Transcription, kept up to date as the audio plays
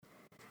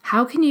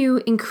how can you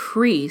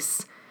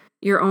increase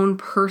your own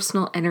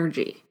personal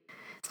energy?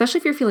 Especially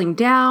if you're feeling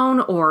down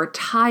or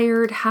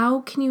tired,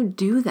 how can you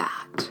do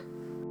that?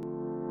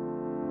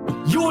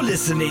 You're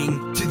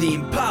listening to The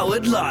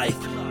Empowered Life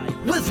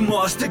with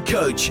Master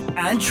Coach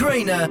and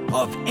Trainer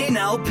of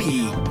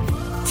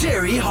NLP,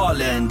 Terry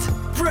Holland.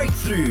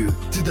 Breakthrough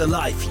to the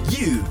life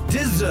you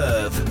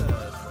deserve.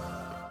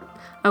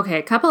 Okay,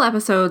 a couple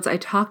episodes I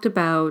talked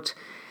about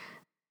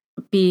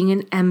being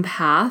an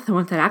empath and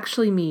what that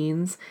actually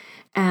means,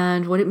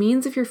 and what it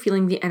means if you're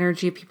feeling the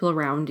energy of people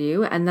around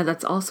you, and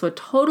that's also a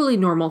totally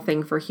normal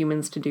thing for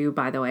humans to do,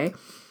 by the way,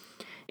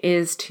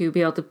 is to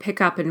be able to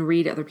pick up and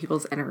read other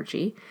people's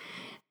energy,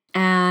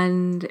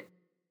 and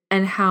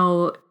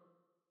how,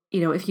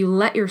 if you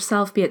let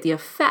yourself be at the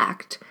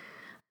effect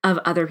of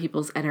other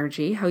people's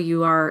energy, how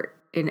you are,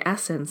 in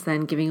essence,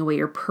 then giving away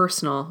your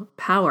personal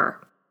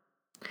power.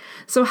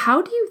 So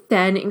how do you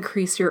then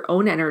increase your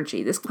own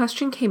energy? This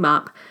question came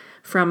up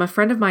from a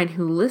friend of mine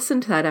who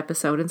listened to that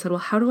episode and said, well,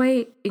 how do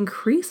I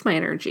increase my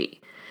energy?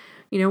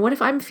 What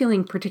if I'm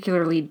feeling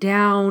particularly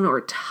down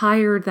or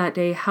tired that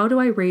day? How do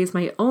I raise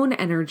my own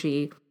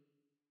energy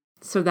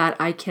so that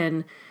I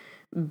can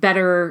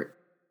better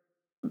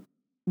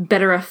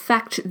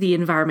affect the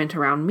environment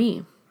around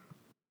me?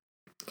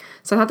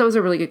 So I thought that was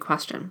a really good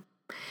question.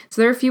 So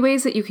there are a few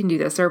ways that you can do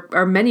this. There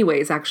are many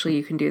ways, actually,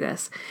 you can do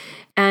this.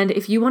 And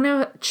if you want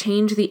to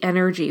change the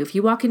energy, if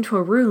you walk into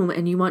a room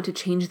and you want to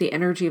change the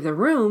energy of the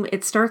room,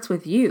 it starts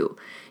with you.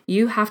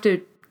 You have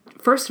to,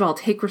 first of all,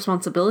 take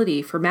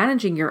responsibility for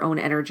managing your own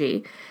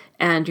energy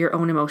and your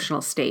own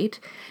emotional state,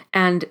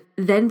 and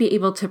then be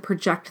able to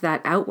project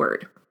that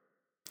outward.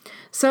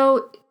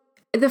 So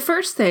the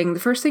first thing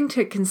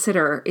to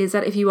consider is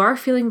that if you are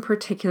feeling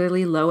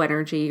particularly low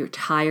energy, you're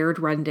tired,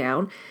 run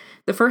down,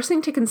 the first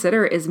thing to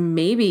consider is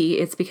maybe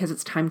it's because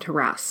it's time to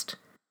rest.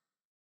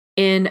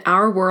 In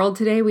our world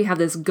today, we have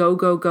this go,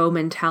 go, go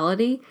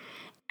mentality,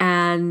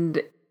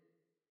 and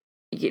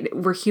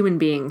we're human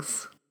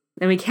beings,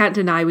 and we can't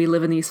deny we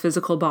live in these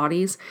physical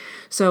bodies.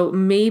 So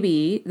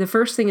maybe the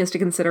first thing is to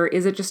consider,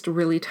 is it just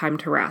really time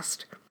to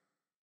rest?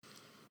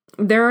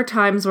 There are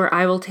times where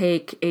I will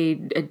take a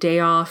day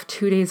off,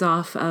 2 days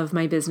off of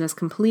my business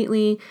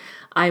completely.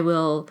 I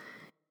will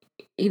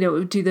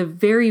do the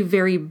very,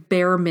 very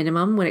bare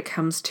minimum when it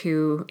comes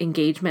to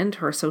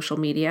engagement or social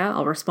media.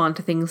 I'll respond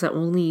to things that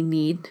only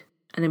need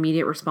an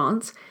immediate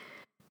response.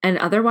 And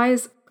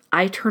otherwise,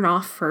 I turn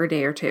off for a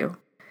day or two.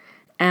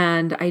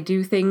 And I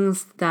do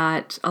things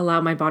that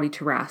allow my body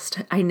to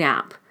rest. I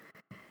nap.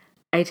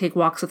 I take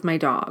walks with my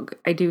dog.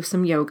 I do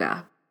some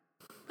yoga.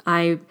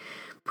 I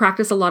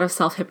practice a lot of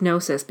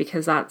self-hypnosis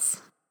because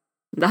that's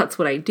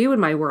what I do in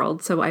my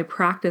world. So I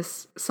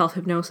practice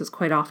self-hypnosis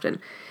quite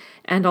often.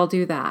 And I'll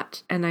do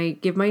that. And I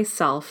give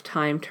myself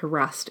time to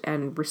rest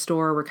and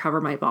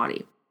recover my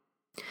body.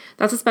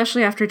 That's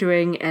especially after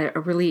doing a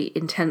really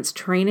intense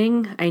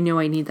training. I know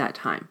I need that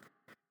time.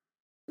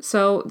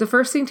 So the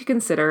first thing to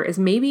consider is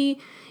maybe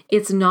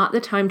it's not the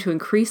time to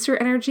increase your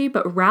energy,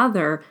 but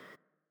rather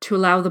to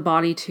allow the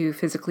body to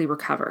physically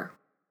recover.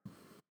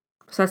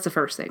 So that's the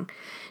first thing.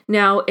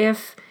 Now,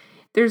 if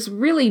there's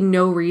really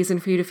no reason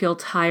for you to feel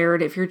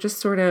tired, if you're just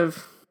sort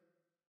of,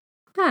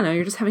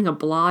 you're just having a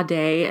blah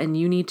day and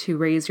you need to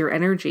raise your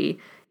energy,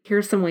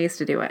 here's some ways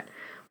to do it.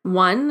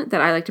 One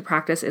that I like to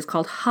practice is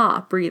called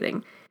Ha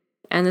breathing.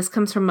 And this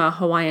comes from a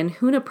Hawaiian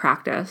huna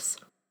practice.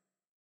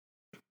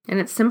 And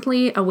it's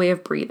simply a way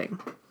of breathing.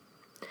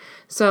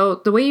 So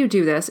the way you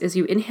do this is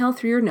you inhale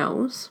through your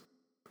nose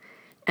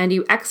and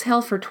you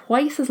exhale for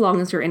twice as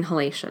long as your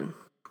inhalation.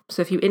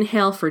 So if you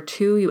inhale for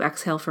 2, you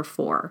exhale for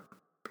 4.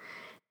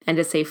 And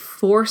it's a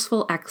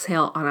forceful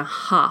exhale on a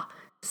ha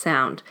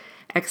sound,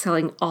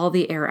 exhaling all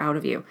the air out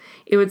of you.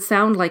 It would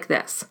sound like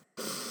this.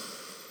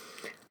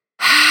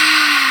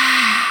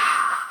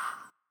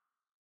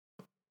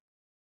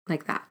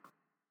 Like that.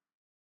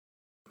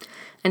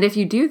 And if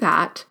you do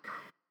that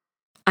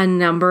a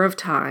number of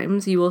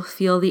times, you will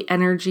feel the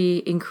energy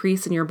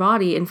increase in your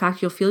body. In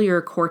fact, you'll feel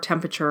your core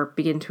temperature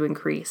begin to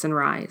increase and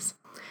rise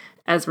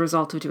as a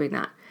result of doing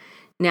that.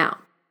 Now,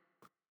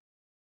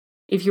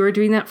 if you are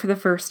doing that for the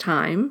first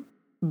time,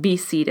 be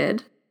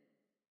seated.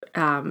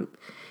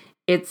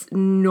 It's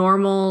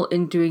normal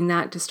in doing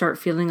that to start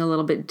feeling a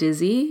little bit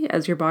dizzy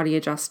as your body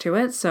adjusts to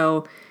it.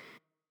 So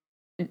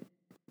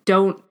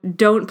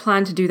don't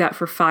plan to do that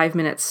for 5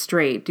 minutes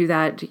straight. Do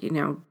that,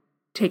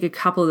 take a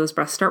couple of those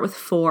breaths. Start with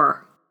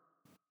 4.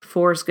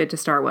 4 is good to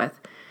start with.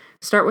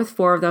 Start with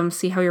 4 of them.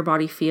 See how your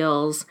body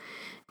feels.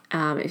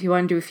 If you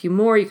want to do a few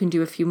more, you can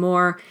do a few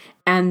more.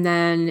 And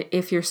then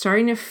if you're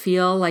starting to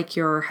feel like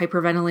you're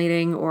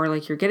hyperventilating or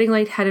like you're getting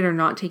lightheaded or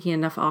not taking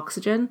enough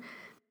oxygen,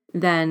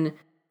 then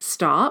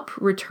stop,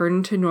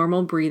 return to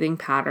normal breathing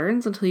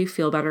patterns until you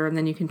feel better, and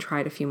then you can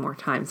try it a few more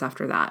times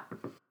after that.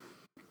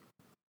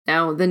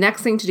 Now, the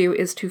next thing to do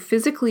is to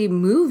physically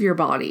move your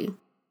body.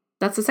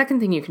 That's the second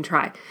thing you can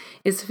try,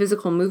 is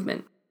physical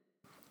movement.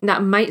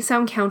 That might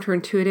sound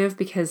counterintuitive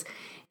because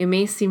it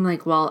may seem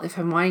like, well, if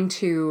I'm wanting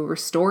to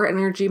restore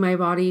energy in my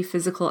body,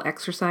 physical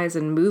exercise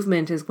and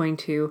movement is going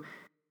to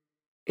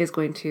is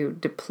going to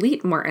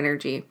deplete more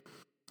energy.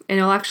 And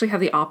it'll actually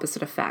have the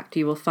opposite effect.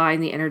 You will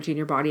find the energy in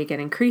your body again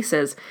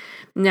increases.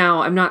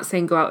 Now, I'm not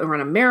saying go out and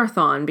run a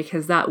marathon,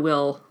 because that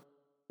will,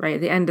 right,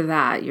 at the end of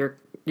that, you're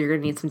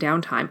going to need some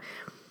downtime.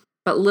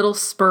 But little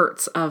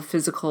spurts of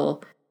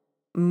physical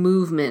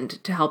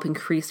movement to help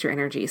increase your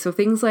energy. So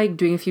things like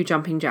doing a few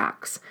jumping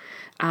jacks.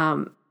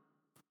 I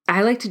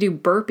like to do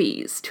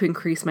burpees to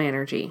increase my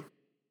energy.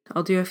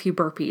 I'll do a few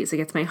burpees. It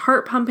gets my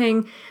heart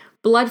pumping,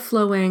 blood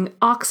flowing,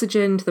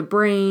 oxygen to the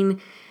brain,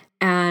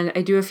 and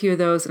I do a few of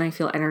those and I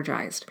feel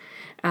energized.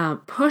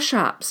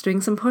 Push-ups,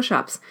 doing some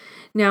push-ups.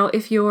 Now,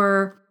 if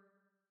you're,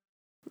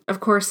 of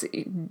course,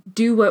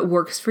 do what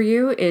works for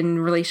you in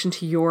relation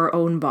to your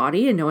own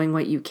body and knowing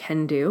what you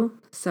can do.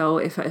 So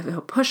if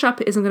a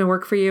push-up isn't going to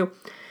work for you,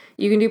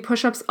 you can do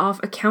push-ups off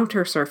a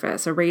counter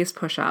surface, a raised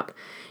push-up.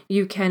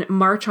 You can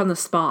march on the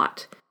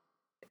spot.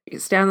 You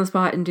stand on the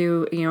spot and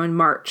do, and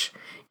march.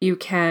 You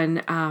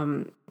can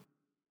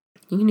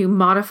do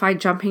modified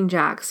jumping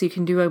jacks. You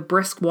can do a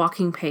brisk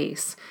walking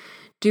pace.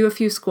 Do a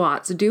few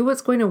squats. Do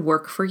what's going to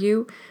work for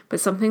you, but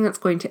something that's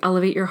going to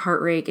elevate your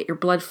heart rate, get your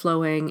blood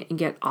flowing, and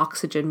get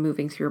oxygen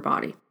moving through your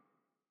body.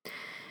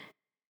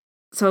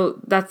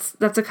 So that's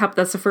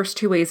the first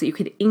two ways that you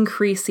can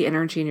increase the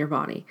energy in your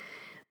body.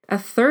 A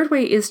third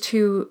way is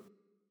to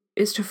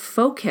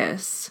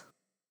focus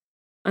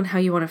on how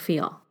you want to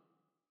feel.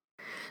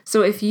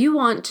 So if you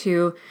want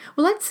to,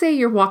 let's say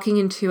you're walking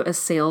into a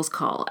sales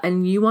call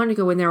and you want to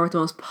go in there with the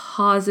most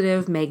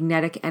positive,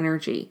 magnetic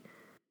energy.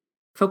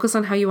 Focus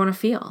on how you want to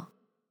feel.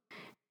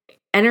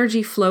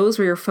 Energy flows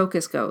where your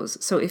focus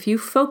goes. So if you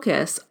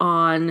focus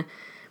on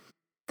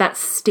that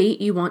state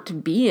you want to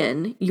be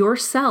in, your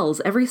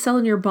cells, every cell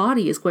in your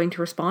body is going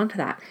to respond to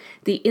that.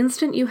 The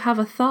instant you have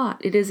a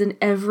thought, it is in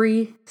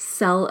every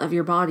cell of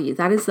your body.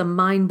 That is the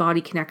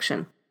mind-body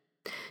connection.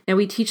 Now,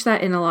 we teach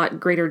that in a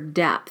lot greater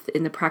depth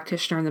in the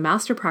practitioner and the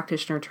master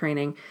practitioner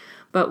training,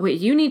 but what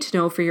you need to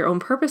know for your own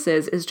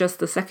purposes is just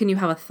the second you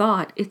have a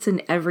thought, it's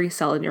in every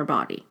cell in your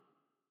body.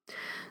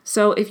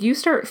 So if you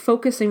start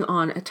focusing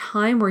on a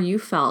time where you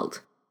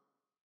felt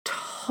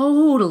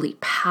totally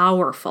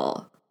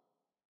powerful,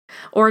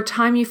 or a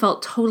time you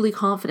felt totally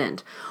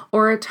confident,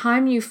 or a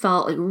time you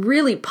felt like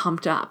really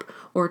pumped up,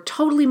 or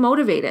totally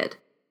motivated,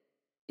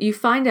 you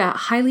find a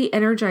highly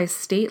energized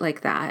state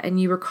like that,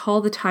 and you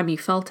recall the time you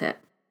felt it.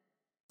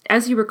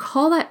 As you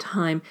recall that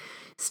time,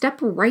 step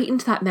right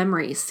into that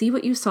memory, see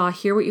what you saw,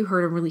 hear what you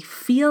heard, and really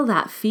feel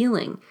that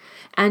feeling.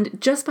 And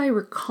just by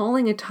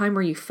recalling a time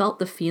where you felt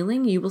the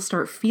feeling, you will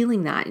start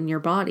feeling that in your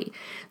body.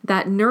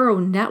 That neural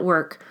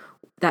network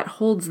that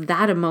holds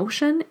that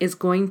emotion is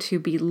going to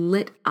be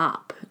lit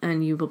up,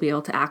 and you will be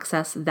able to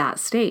access that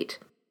state.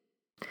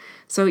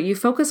 So you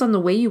focus on the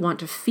way you want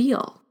to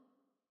feel.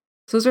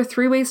 So those are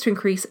 3 ways to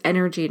increase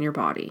energy in your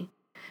body.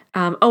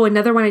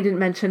 Another one I didn't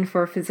mention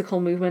for physical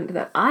movement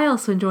that I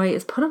also enjoy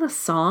is put on a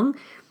song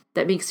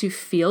that makes you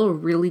feel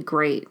really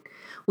great.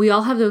 We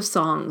all have those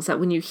songs that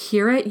when you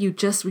hear it, you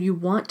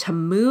want to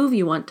move,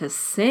 you want to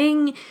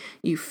sing,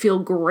 you feel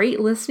great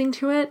listening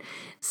to it.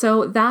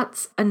 So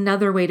that's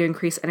another way to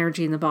increase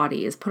energy in the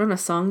body, is put on a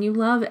song you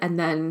love and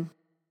then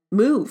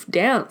move,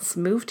 dance,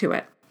 move to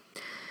it.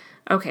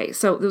 Okay,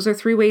 so those are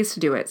 3 ways to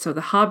do it. So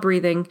the Ha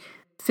breathing,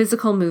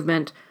 physical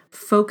movement,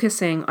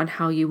 focusing on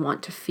how you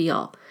want to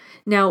feel.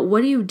 Now,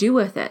 what do you do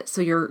with it?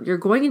 So you're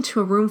going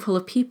into a room full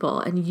of people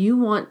and you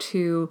want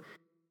to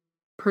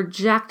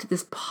project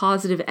this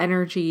positive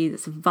energy,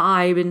 this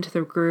vibe into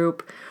the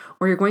group,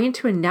 or you're going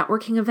into a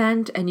networking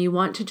event and you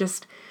want to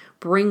just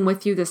bring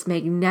with you this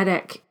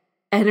magnetic,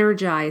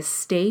 energized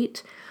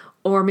state,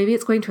 or maybe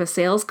it's going to a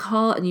sales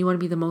call and you want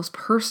to be the most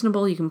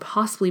personable you can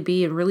possibly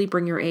be and really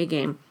bring your A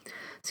game.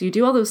 So you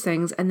do all those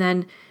things, and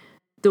then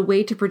the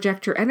way to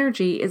project your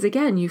energy is,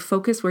 again, you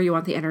focus where you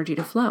want the energy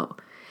to flow.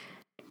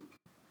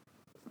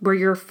 Where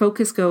your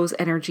focus goes,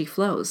 energy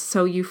flows.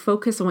 So you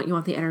focus on what you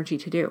want the energy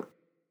to do.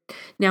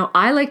 Now,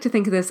 I like to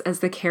think of this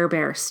as the Care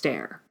Bear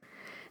stare.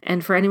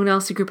 And for anyone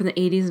else who grew up in the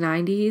 80s,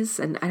 90s,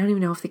 and I don't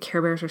even know if the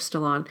Care Bears are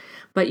still on,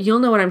 but you'll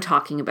know what I'm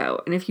talking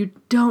about. And if you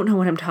don't know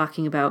what I'm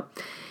talking about,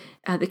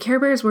 the Care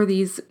Bears were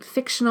these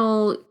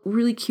fictional,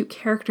 really cute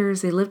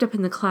characters. They lived up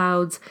in the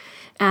clouds,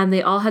 and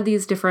they all had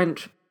these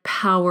different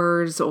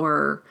powers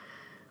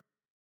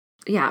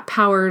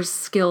powers,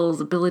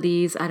 skills,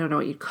 abilities. I don't know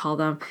what you'd call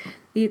them.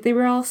 They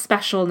were all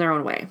special in their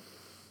own way.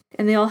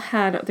 And they all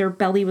had, their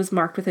belly was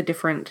marked with a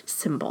different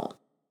symbol.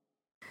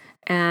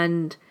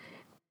 And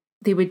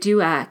they would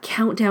do a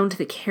countdown to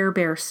the Care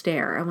Bear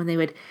stare. And when they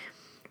would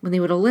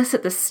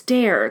elicit the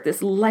stare,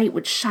 this light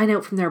would shine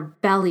out from their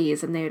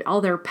bellies and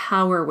all their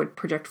power would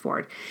project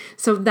forward.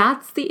 So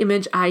that's the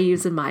image I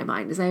use in my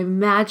mind, is I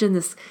imagine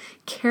this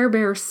Care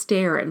Bear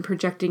stare and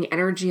projecting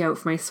energy out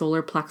from my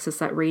solar plexus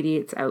that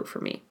radiates out for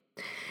me.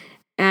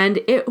 And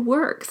it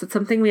works. It's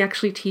something we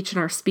actually teach in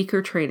our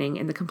speaker training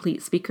in the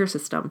Complete Speaker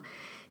System.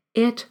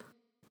 It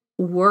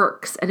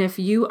works. And if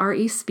you are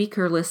a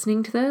speaker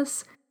listening to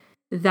this,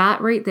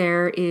 that right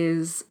there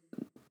is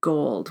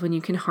gold. When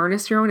you can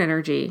harness your own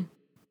energy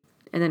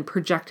and then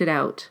project it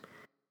out,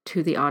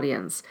 to the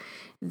audience.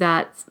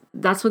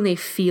 That's when they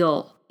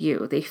feel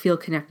you. They feel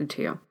connected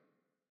to you.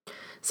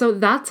 So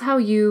that's how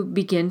you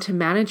begin to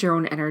manage your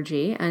own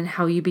energy and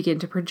how you begin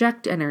to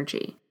project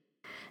energy.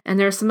 And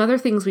there are some other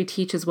things we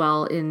teach as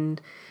well in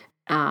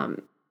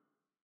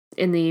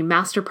the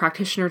master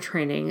practitioner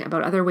training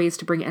about other ways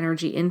to bring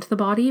energy into the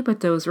body,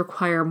 but those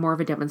require more of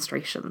a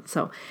demonstration.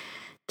 So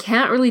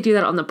can't really do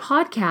that on the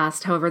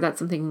podcast. However, that's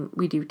something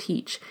we do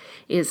teach,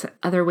 is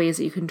other ways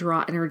that you can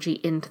draw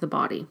energy into the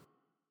body.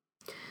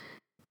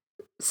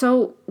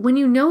 So when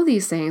you know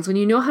these things, when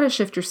you know how to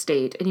shift your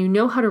state and you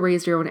know how to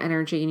raise your own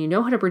energy and you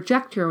know how to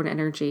project your own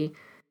energy,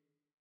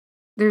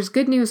 there's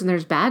good news and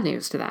there's bad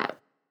news to that.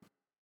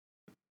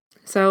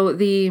 So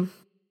the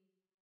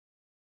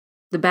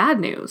bad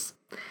news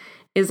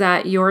is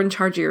that you're in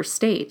charge of your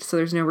state, so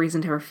there's no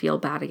reason to ever feel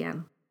bad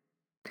again.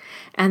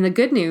 And the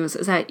good news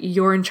is that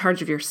you're in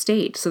charge of your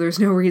state, so there's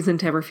no reason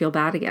to ever feel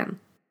bad again.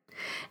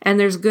 And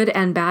there's good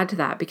and bad to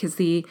that, because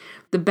the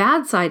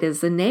bad side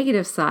is, the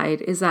negative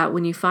side is that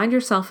when you find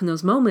yourself in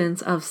those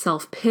moments of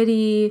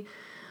self-pity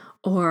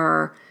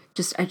or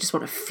I just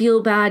want to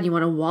feel bad, you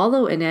want to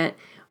wallow in it,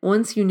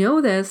 once you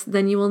know this,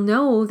 then you will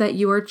know that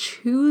you are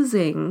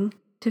choosing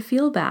to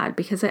feel bad,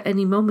 because at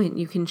any moment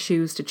you can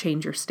choose to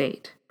change your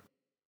state.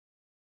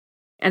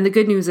 And the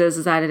good news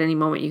is that at any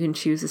moment you can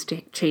choose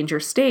to change your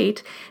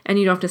state and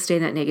you don't have to stay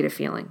in that negative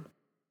feeling.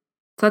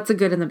 So that's the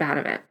good and the bad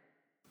of it.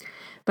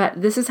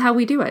 But this is how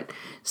we do it.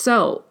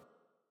 So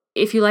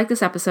if you like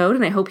this episode,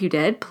 and I hope you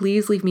did,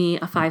 please leave me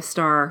a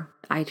 5-star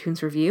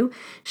iTunes review.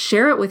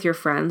 Share it with your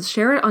friends.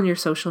 Share it on your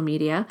social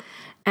media.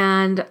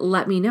 And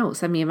let me know.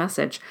 Send me a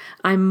message.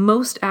 I'm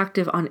most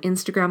active on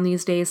Instagram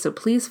these days, so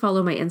please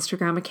follow my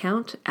Instagram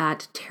account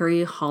at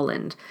Terry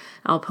Holland.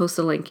 I'll post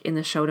a link in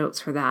the show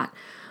notes for that.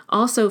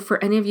 Also,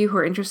 for any of you who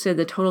are interested,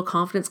 the Total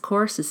Confidence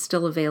course is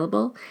still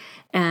available.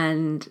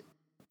 And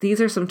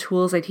these are some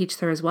tools I teach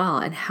there as well,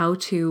 and how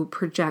to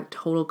project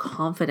total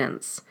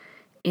confidence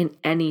in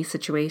any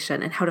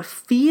situation and how to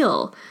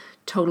feel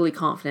totally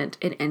confident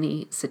in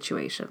any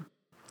situation.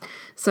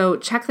 So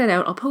check that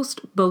out. I'll post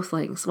both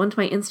links, one to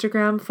my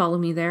Instagram, follow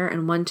me there,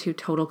 and one to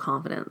Total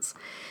Confidence.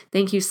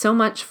 Thank you so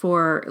much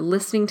for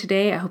listening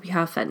today. I hope you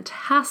have a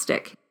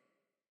fantastic